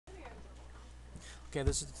Okay,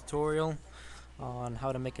 this is a tutorial on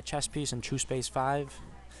how to make a chess piece in truespace 5.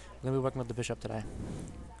 We're going to be working with the bishop today.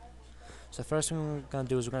 So the first thing we're going to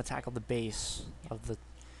do is we're going to tackle the base of the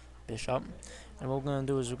bishop. And what we're going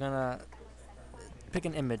to do is we're going to pick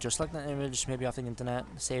an image, or select an image maybe off the internet,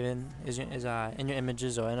 save it in your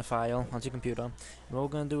images or in a file onto your computer. And what we're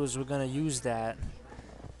going to do is we're going to use that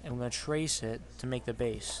and we're going to trace it to make the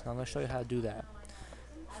base. Now I'm going to show you how to do that.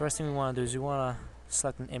 First thing we want to do is we want to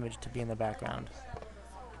select an image to be in the background.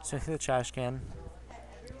 So hit the trash can,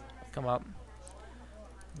 come up,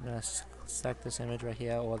 I'm going to select this image right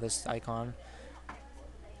here, or this icon,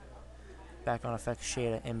 background effects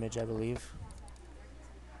shader image I believe.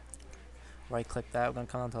 Right click that, we're going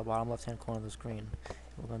to come down to the bottom left hand corner of the screen.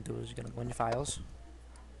 What we're going to do is you're going to go in your files,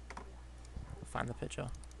 find the picture.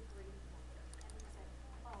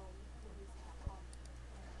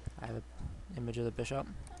 I have an image of the bishop,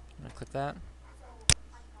 I'm going to click that,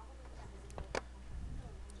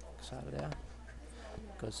 it's out of there.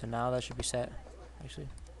 Good, so now that should be set. Actually,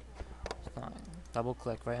 it's not. Double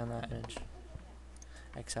click right on that image.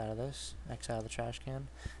 X out of this, X out of the trash can.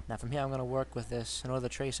 Now from here I'm going to work with this. In order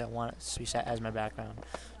to trace it, I want it to be set as my background.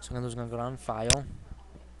 So I'm going to go down File,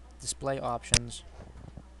 Display Options,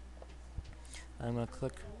 and I'm going to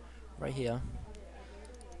click right here,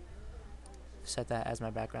 set that as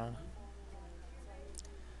my background.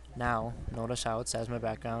 Now, notice how it says my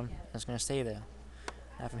background, and it's going to stay there.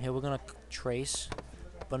 Now from here we're going to trace,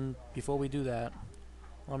 but before we do that,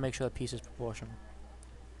 I want to make sure the piece is proportional.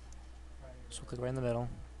 So click right in the middle,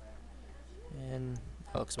 and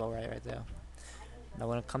that looks about right there. Now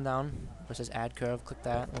we're going to come down where it says Add Curve, click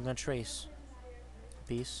that, and we're going to trace the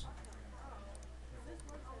piece.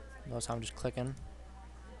 Notice how I'm just clicking,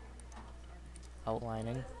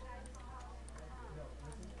 outlining.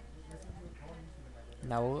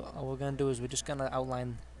 Now what we're going to do is we're just going to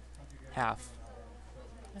outline half,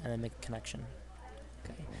 and then make a connection.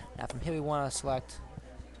 Okay. Now from here we want to select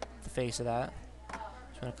the face of that. So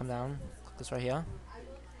we're going to come down, click this right here,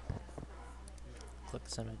 click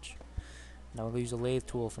this image. Now we're going to use the lathe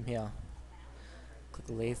tool from here. Click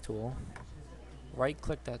the lathe tool, right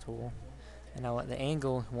click that tool, and now at the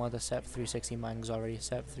angle we want to set for 360. Mine is already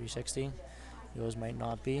set for 360. Yours might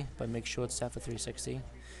not be, but make sure it's set for 360.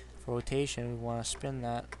 For rotation, we want to spin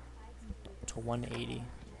that to 180.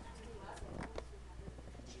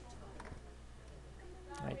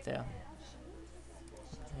 Right there.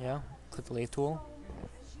 Yeah, click the lathe tool.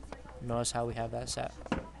 Notice how we have that set.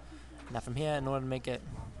 Now from here, in order to make it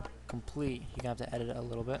complete, you're going to have to edit it a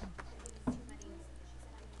little bit. So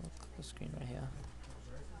click the screen right here.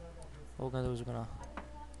 What we're going to do is we're going to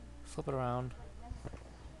flip it around.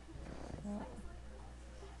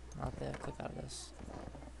 Not there, click out of this.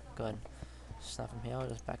 Good. So now from here, I'll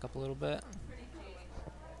just back up a little bit.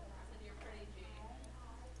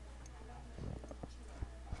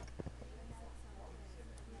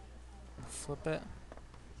 Flip it.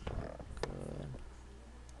 Good.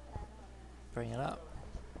 Bring it up.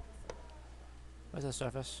 Where's the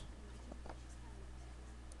surface?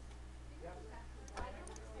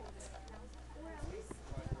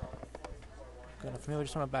 Good. For me, we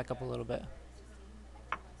just want to back up a little bit.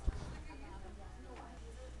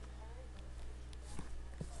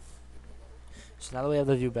 So now that we have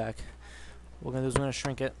the view back, what we're going to do is we're going to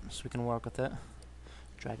shrink it so we can work with it.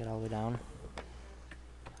 Drag it all the way down.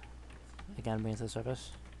 Again, bring it to the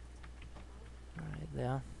surface. Right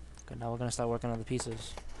there. Good. Now we're going to start working on the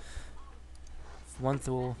pieces. One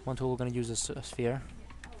tool we're going to use is a sphere.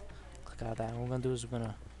 Click out of that. And what we're going to do is we're going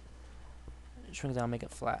to shrink it down, make it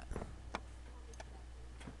flat.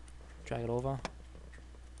 Drag it over.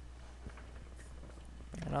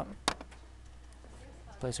 Bring it up.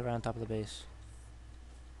 Place it right on top of the base.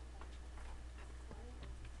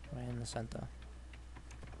 Right in the center.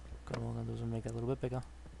 Good. What we're going to do is we'll make it a little bit bigger.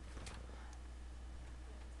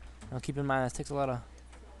 Now keep in mind, it takes a lot of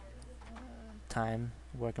time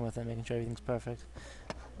working with it, making sure everything's perfect.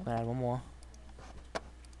 I'm going to add one more.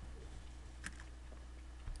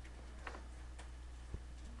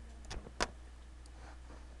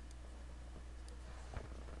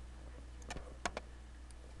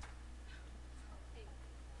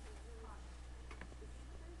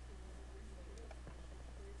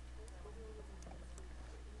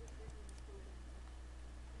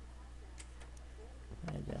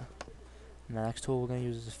 Right there. And the next tool we're going to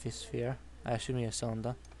use is a sphere. Actually, a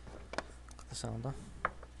cylinder. Click the cylinder.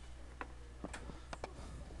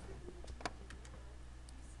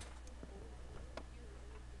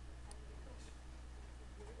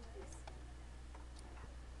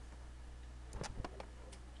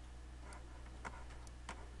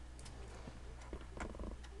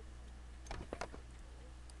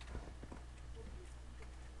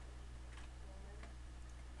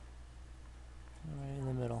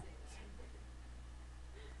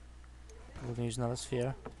 use another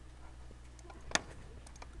sphere.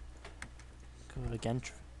 Go it again,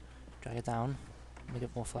 drag it down, make it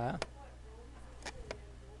more flat.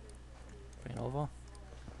 Bring it over,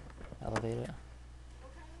 elevate it,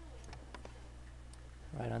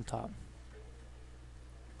 right on top.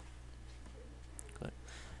 Good.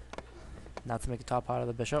 Now to make the top part of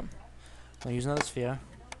the bishop, I'm going to use another sphere.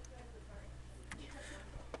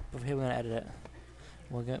 Over here we're going to edit it.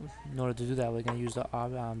 In order to do that, we're going to use the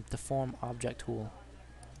deform object tool.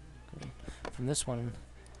 Good. From this one,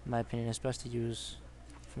 in my opinion, it's best to use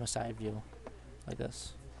from a side view, like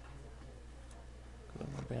this.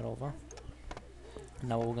 Good. Bring it over.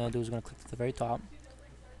 Now what we're going to do is we're going to click to the very top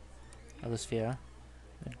of the sphere,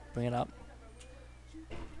 and bring it up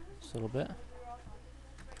just a little bit.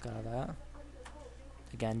 Click out of that.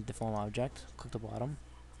 Again, deform object. Click the bottom.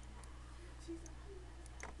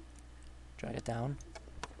 Drag it down.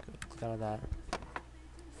 Good. Click out of that.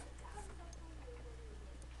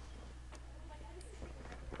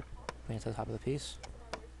 Bring it to the top of the piece.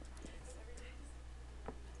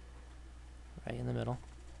 Right in the middle,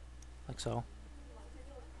 like so.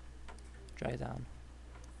 Drag it down.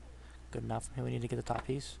 Good enough. From here we need to get the top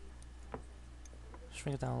piece.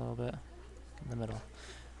 Shrink it down a little bit in the middle.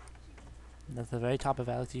 And at the very top of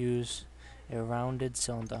it, I like to use a rounded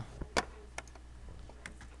cylinder.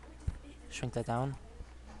 Shrink that down.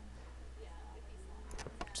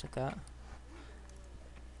 Just like that.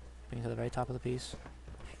 Bring it to the very top of the piece.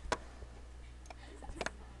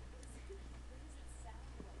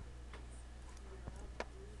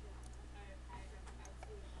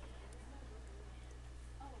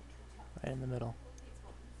 Right in the middle.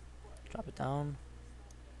 Drop it down.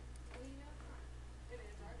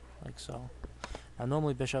 Like so. Now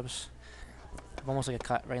normally bishops have almost like a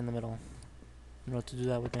cut right in the middle. In order to do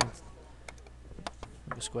that, we're going to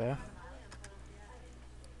make a square.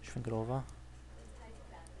 Shrink it over.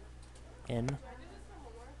 In.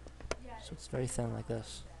 So it's very thin like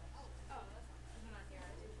this.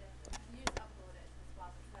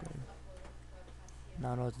 Good.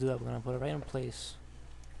 Now in order to do that, we're going to put it right in place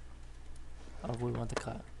of where we want to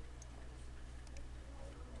cut.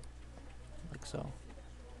 Like so.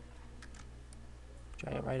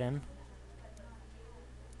 Drag it right in.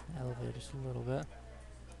 Elevate it just a little bit.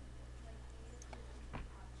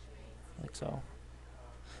 Like so.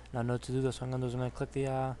 Now in order to do this, what I'm going to do is I'm going to click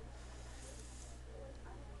the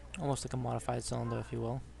almost like a modified cylinder, if you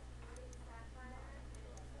will.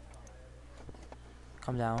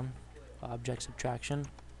 Come down, object subtraction,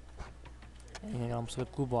 and you're going to almost like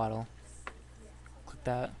a glue bottle. Click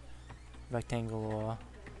that rectangle or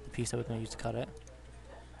the piece that we're going to use to cut it,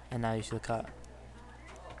 and now you see the cut.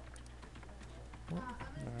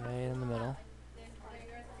 Right in the middle.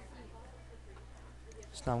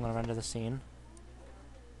 So now I'm going to render the scene,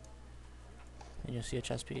 and you'll see a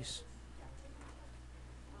chess piece.